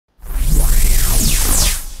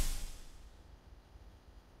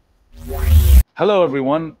Hello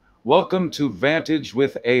everyone, welcome to Vantage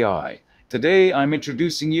with AI. Today I'm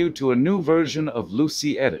introducing you to a new version of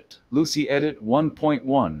Lucy Edit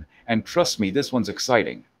 1.1, and trust me, this one's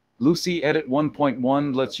exciting. Lucy Edit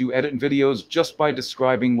 1.1 lets you edit videos just by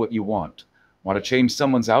describing what you want. Want to change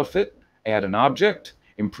someone's outfit? Add an object?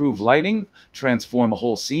 Improve lighting? Transform a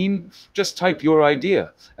whole scene? Just type your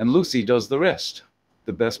idea, and Lucy does the rest.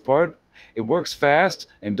 The best part? It works fast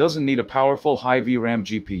and doesn't need a powerful high VRAM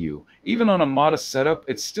GPU. Even on a modest setup,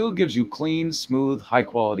 it still gives you clean, smooth,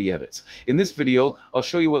 high-quality edits. In this video, I'll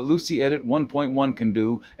show you what Lucy Edit 1.1 can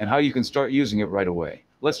do and how you can start using it right away.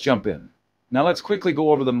 Let's jump in. Now let's quickly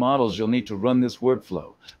go over the models you'll need to run this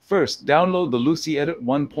workflow. First, download the Lucy Edit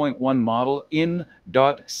 1.1 model in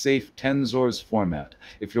 .safe tensors format.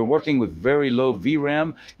 If you're working with very low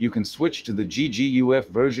VRAM, you can switch to the GGUF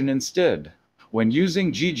version instead. When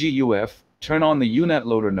using GGUF, turn on the UNet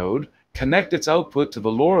loader node, connect its output to the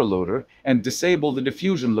LoRa loader, and disable the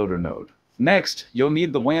diffusion loader node. Next, you'll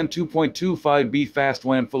need the Wan2.2 5B fast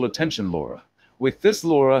WAN full attention LoRa. With this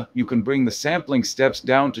LoRa, you can bring the sampling steps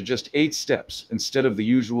down to just 8 steps instead of the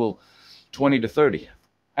usual 20 to 30.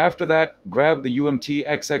 After that, grab the UMT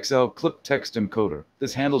XXL clip text encoder.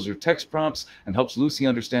 This handles your text prompts and helps Lucy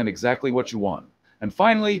understand exactly what you want. And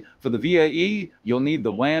finally, for the VAE, you'll need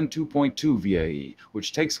the Wan2.2 VAE,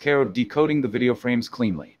 which takes care of decoding the video frames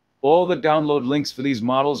cleanly. All the download links for these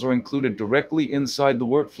models are included directly inside the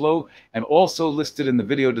workflow and also listed in the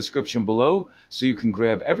video description below, so you can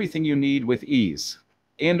grab everything you need with ease.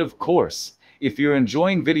 And of course, if you're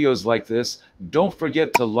enjoying videos like this, don't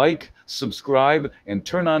forget to like, subscribe, and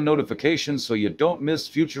turn on notifications so you don't miss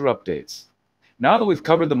future updates. Now that we've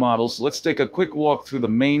covered the models, let's take a quick walk through the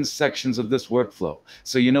main sections of this workflow,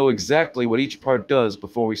 so you know exactly what each part does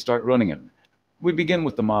before we start running it. We begin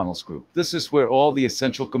with the models group. This is where all the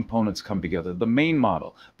essential components come together. The main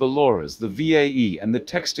model, the LoRa's, the VAE, and the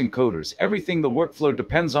text encoders. Everything the workflow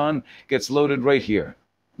depends on gets loaded right here.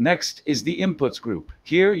 Next is the inputs group.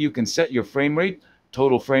 Here you can set your frame rate,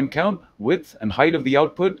 total frame count, width, and height of the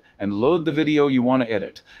output, and load the video you want to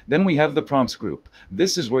edit. Then we have the prompts group.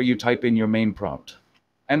 This is where you type in your main prompt.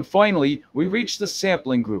 And finally, we reach the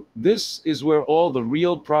sampling group. This is where all the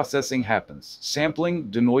real processing happens. Sampling,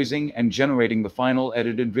 denoising, and generating the final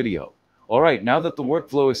edited video. Alright, now that the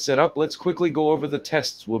workflow is set up, let's quickly go over the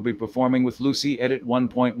tests we'll be performing with Lucy Edit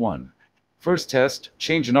 1.1. First test,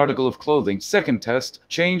 change an article of clothing. Second test,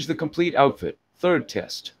 change the complete outfit. Third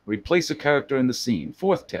test, replace a character in the scene.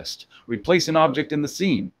 Fourth test, replace an object in the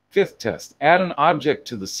scene. Fifth test, add an object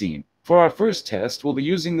to the scene. For our first test, we'll be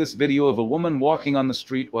using this video of a woman walking on the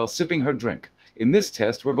street while sipping her drink. In this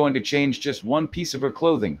test, we're going to change just one piece of her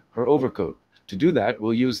clothing, her overcoat. To do that,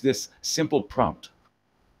 we'll use this simple prompt.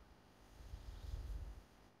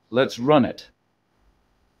 Let's run it.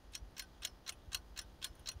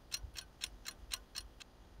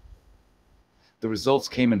 The results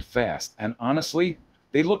came in fast, and honestly,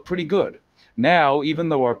 they look pretty good. Now, even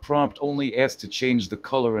though our prompt only asked to change the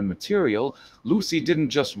color and material, Lucy didn't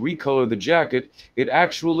just recolor the jacket, it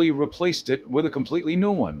actually replaced it with a completely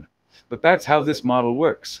new one. But that's how this model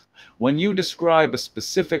works. When you describe a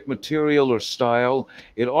specific material or style,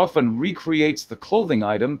 it often recreates the clothing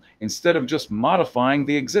item instead of just modifying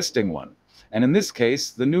the existing one. And in this case,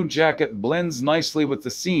 the new jacket blends nicely with the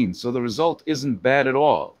scene, so the result isn't bad at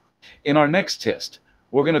all. In our next test,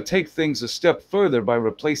 we're going to take things a step further by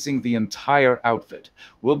replacing the entire outfit.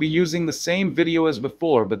 We'll be using the same video as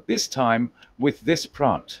before, but this time with this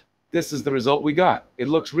prompt. This is the result we got. It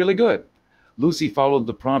looks really good. Lucy followed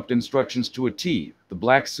the prompt instructions to a T. The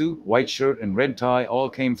black suit, white shirt, and red tie all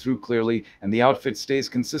came through clearly, and the outfit stays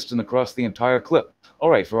consistent across the entire clip.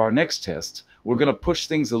 Alright, for our next test, we're going to push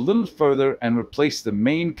things a little further and replace the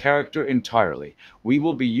main character entirely. We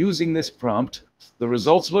will be using this prompt. The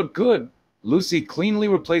results look good. Lucy cleanly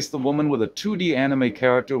replaced the woman with a 2D anime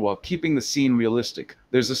character while keeping the scene realistic.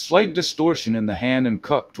 There's a slight distortion in the hand and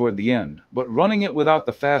cup toward the end, but running it without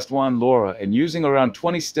the fast WAN LoRa and using around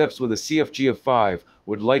 20 steps with a CFG of 5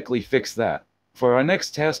 would likely fix that. For our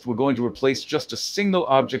next test, we're going to replace just a single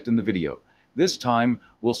object in the video. This time,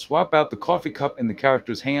 we'll swap out the coffee cup in the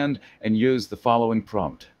character's hand and use the following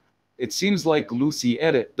prompt. It seems like Lucy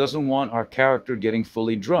Edit doesn't want our character getting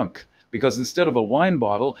fully drunk, because instead of a wine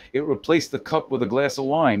bottle, it replaced the cup with a glass of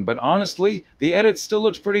wine, but honestly, the edit still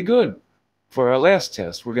looks pretty good. For our last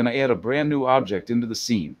test, we're going to add a brand new object into the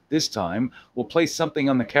scene. This time, we'll place something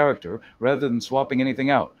on the character rather than swapping anything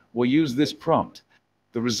out. We'll use this prompt.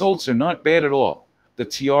 The results are not bad at all. The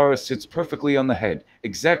tiara sits perfectly on the head,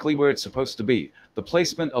 exactly where it's supposed to be. The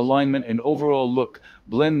placement, alignment, and overall look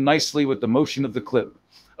blend nicely with the motion of the clip.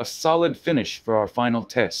 A solid finish for our final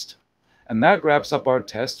test. And that wraps up our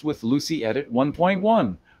tests with Lucy Edit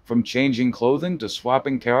 1.1. From changing clothing to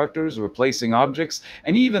swapping characters, replacing objects,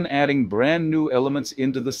 and even adding brand new elements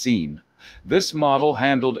into the scene. This model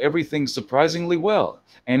handled everything surprisingly well,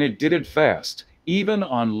 and it did it fast, even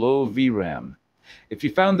on low VRAM. If you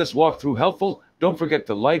found this walkthrough helpful, don't forget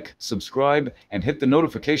to like, subscribe, and hit the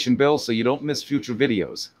notification bell so you don't miss future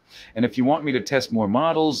videos. And if you want me to test more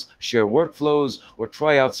models, share workflows, or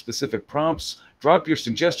try out specific prompts, drop your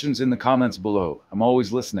suggestions in the comments below. I'm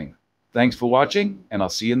always listening. Thanks for watching, and I'll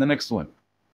see you in the next one.